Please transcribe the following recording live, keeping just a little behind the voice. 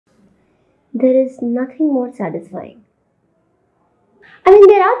there is nothing more satisfying. I mean,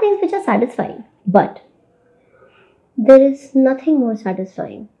 there are things which are satisfying, but there is nothing more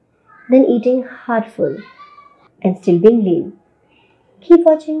satisfying than eating heartful and still being lean. Keep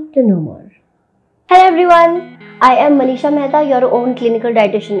watching to know more. Hello everyone, I am Manisha Mehta, your own clinical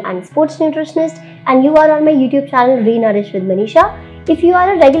dietitian and sports nutritionist, and you are on my YouTube channel Re-Nourish with Manisha. If you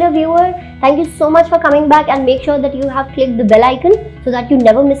are a regular viewer, thank you so much for coming back, and make sure that you have clicked the bell icon so that you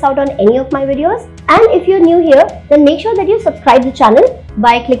never miss out on any of my videos. And if you're new here, then make sure that you subscribe the channel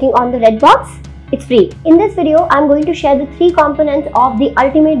by clicking on the red box. It's free. In this video, I'm going to share the 3 components of the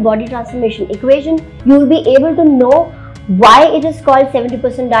ultimate body transformation equation. You will be able to know why it is called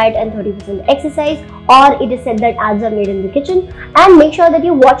 70% diet and 30% exercise, or it is said that abs are made in the kitchen. And make sure that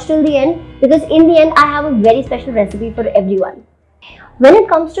you watch till the end, because in the end I have a very special recipe for everyone. When it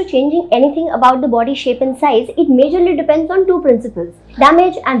comes to changing anything about the body shape and size, it majorly depends on 2 principles: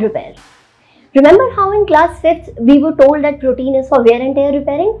 damage and repair. Remember how in class 5th we were told that protein is for wear and tear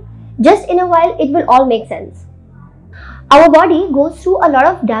repairing? Just in a while it will all make sense. Our body goes through a lot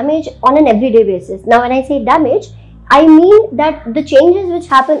of damage on an everyday basis. Now when I say damage, I mean that the changes which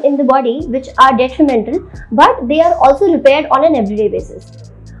happen in the body which are detrimental, but they are also repaired on an everyday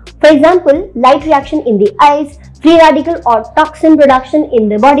basis. For example, light reaction in the eyes, free radical or toxin production in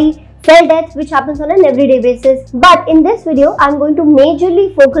the body, cell death which happens on an everyday basis. But in this video, I am going to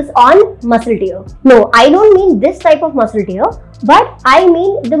majorly focus on muscle tear. No, I don't mean this type of muscle tear, but I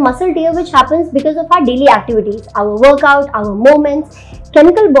mean the muscle tear which happens because of our daily activities, our workout, our movements.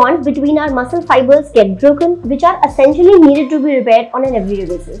 Chemical bonds between our muscle fibers get broken, which are essentially needed to be repaired on an everyday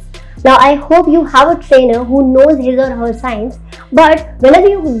basis. Now, I hope you have a trainer who knows his or her science, but whenever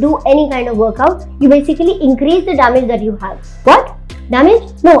you do any kind of workout, you basically increase the damage that you have. What?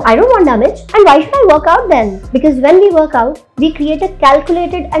 Damage? No, I don't want damage. And why should I work out then? Because when we work out, we create a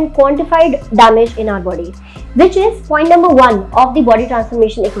calculated and quantified damage in our body, which is point number 1 of the body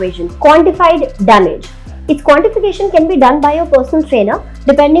transformation equation: quantified damage. Its quantification can be done by your personal trainer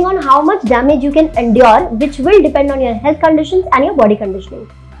depending on how much damage you can endure, which will depend on your health conditions and your body conditioning.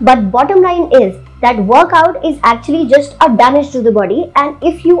 But bottom line is that workout is actually just a damage to the body, and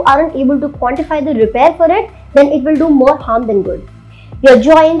if you aren't able to quantify the repair for it, then it will do more harm than good. Your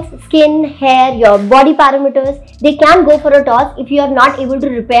joints, skin, hair, your body parameters, they can go for a toss if you are not able to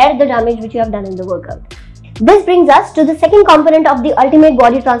repair the damage which you have done in the workout. This brings us to the second component of the ultimate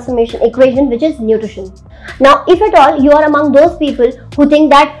body transformation equation, which is nutrition. Now, if at all you are among those people who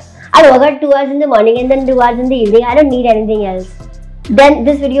think that I work out 2 hours in the morning and then 2 hours in the evening, I don't need anything else, then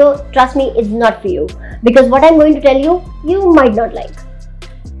this video, trust me, is not for you, because what I'm going to tell you, you might not like.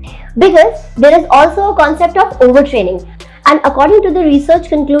 Because there is also a concept of overtraining, and according to the research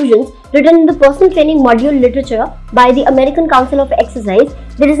conclusions written in the personal training module literature by the American Council of Exercise,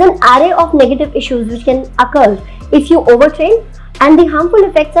 there is an array of negative issues which can occur if you overtrain, and the harmful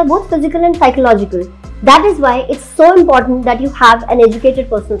effects are both physical and psychological. That is why it's so important that you have an educated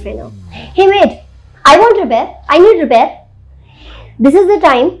personal trainer. Hey wait, I want repair, I need repair. This is the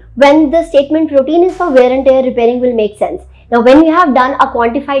time when the statement protein is for wear and tear repairing will make sense. Now when you have done a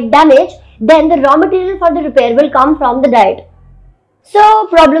quantified damage, then the raw material for the repair will come from the diet. So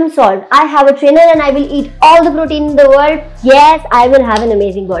problem solved. I have a trainer and I will eat all the protein in the world. Yes, I will have an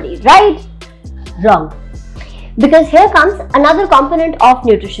amazing body, right? Wrong. Because here comes another component of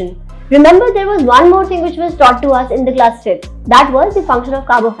nutrition. Remember, there was one more thing which was taught to us in the class 5th. That was the function of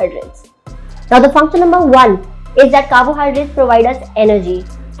carbohydrates. Now the function number 1 is that carbohydrates provide us energy.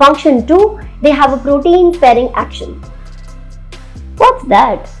 Function 2, they have a protein sparing action. What's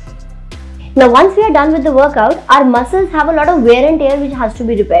that? Now once we are done with the workout, our muscles have a lot of wear and tear which has to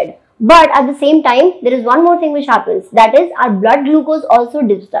be repaired. But at the same time, there is one more thing which happens, that is our blood glucose also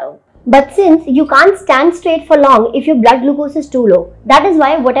dips down. But since you can't stand straight for long if your blood glucose is too low, that is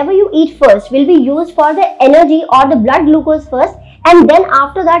why whatever you eat first will be used for the energy or the blood glucose first, and then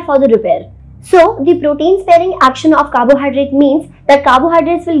after that for the repair. So the protein sparing action of carbohydrate means that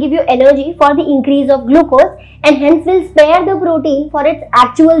carbohydrates will give you energy for the increase of glucose, and hence will spare the protein for its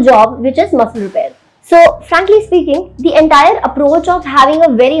actual job, which is muscle repair. So frankly speaking, the entire approach of having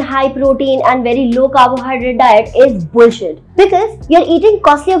a very high protein and very low carbohydrate diet is bullshit, because you're eating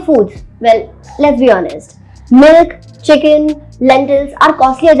costlier foods. Well, let's be honest. Milk, chicken, lentils are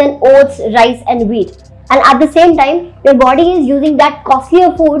costlier than oats, rice and wheat. And at the same time, your body is using that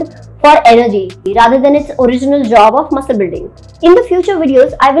costlier food for energy rather than its original job of muscle building. In the future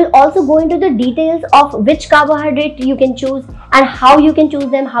videos, I will also go into the details of which carbohydrate you can choose and how you can choose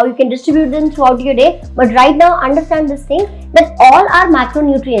them, how you can distribute them throughout your day. But right now, understand this thing, that all our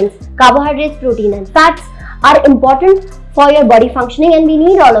macronutrients, carbohydrates, protein and fats, are important for your body functioning, and we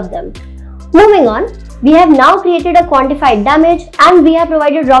need all of them. Moving on, we have now created a quantified damage and we have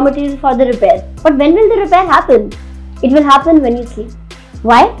provided raw material for the repair. But when will the repair happen? It will happen when you sleep.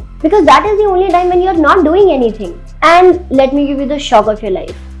 Why? Because that is the only time when you are not doing anything. And let me give you the shock of your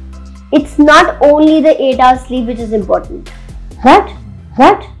life. It's not only the 8 hours sleep which is important. What?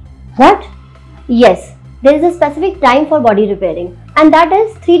 Yes, there is a specific time for body repairing, and that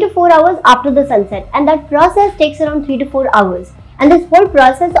is 3 to 4 hours after the sunset, and that process takes around 3 to 4 hours. And this whole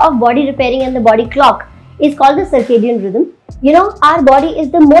process of body repairing and the body clock is called the circadian rhythm. You know, our body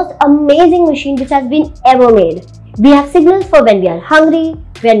is the most amazing machine which has been ever made. We have signals for when we are hungry,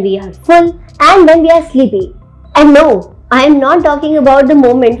 when we are full, and when we are sleepy. And no, I am not talking about the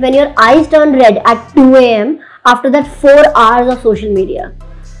moment when your eyes turn red at 2 a.m. after that 4 hours of social media.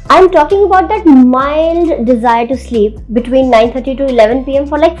 I am talking about that mild desire to sleep between 9:30 to 11 p.m.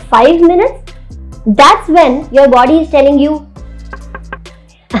 for like 5 minutes. That's when your body is telling you,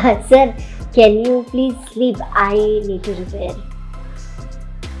 Sir, can you please sleep? I need to repair.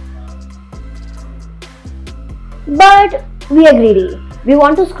 But we are greedy. We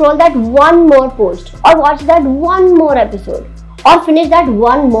want to scroll that one more post or watch that one more episode or finish that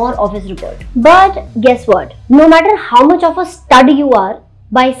one more office report. But guess what? No matter how much of a stud you are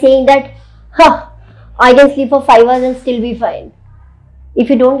by saying that, I can sleep for 5 hours and still be fine. If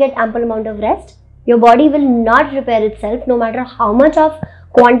you don't get ample amount of rest, your body will not repair itself no matter how much of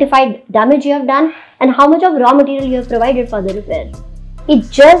quantified damage you have done and how much of raw material you have provided for the repair. It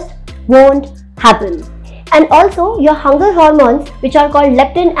just won't happen. And also, your hunger hormones, which are called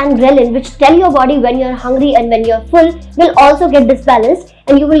leptin and ghrelin, which tell your body when you are hungry and when you are full, will also get disbalanced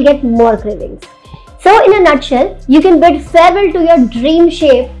and you will get more cravings. So in a nutshell, you can bid farewell to your dream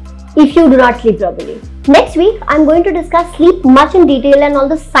shape if you do not sleep properly. Next week, I am going to discuss sleep much in detail and all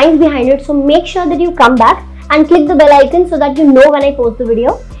the science behind it. So make sure that you come back and click the bell icon so that you know when I post the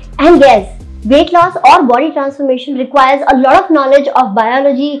video. And yes, weight loss or body transformation requires a lot of knowledge of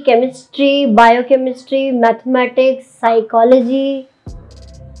biology, chemistry, biochemistry, mathematics, psychology.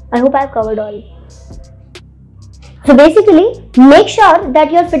 I hope I have covered all. So basically, make sure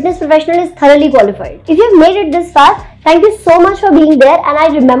that your fitness professional is thoroughly qualified. If you have made it this far, thank you so much for being there, and I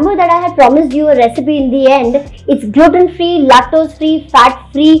remember that I had promised you a recipe in the end. It's gluten-free, lactose-free,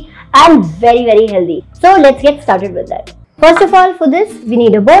 fat-free and very, very healthy. So let's get started with that. First of all, for this, we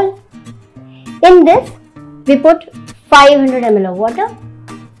need a bowl. In this, we put 500 ml of water.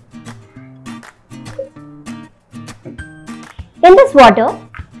 In this water,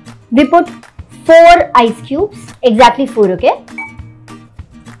 we put 4 ice cubes, exactly 4, okay?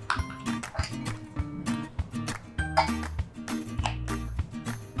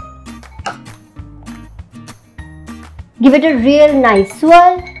 Give it a real nice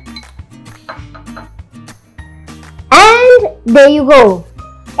swirl. And there you go.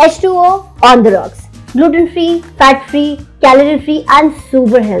 H2O on the rocks. Gluten-free, fat-free, calorie-free and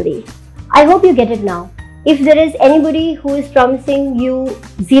super healthy. I hope you get it now. If there is anybody who is promising you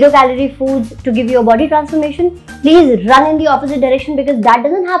 0-calorie foods to give you a body transformation, please run in the opposite direction because that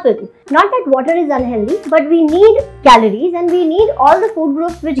doesn't happen. Not that water is unhealthy, but we need calories and we need all the food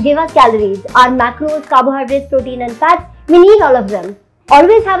groups which give us calories. Our macros, carbohydrates, protein and fats, we need all of them.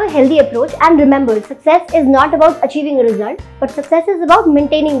 Always have a healthy approach and remember, success is not about achieving a result, but success is about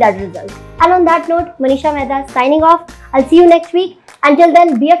maintaining that result. And on that note, Manisha Mehta signing off. I'll see you next week. Until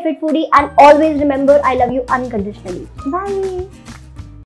then, be a fit foodie and always remember, I love you unconditionally. Bye.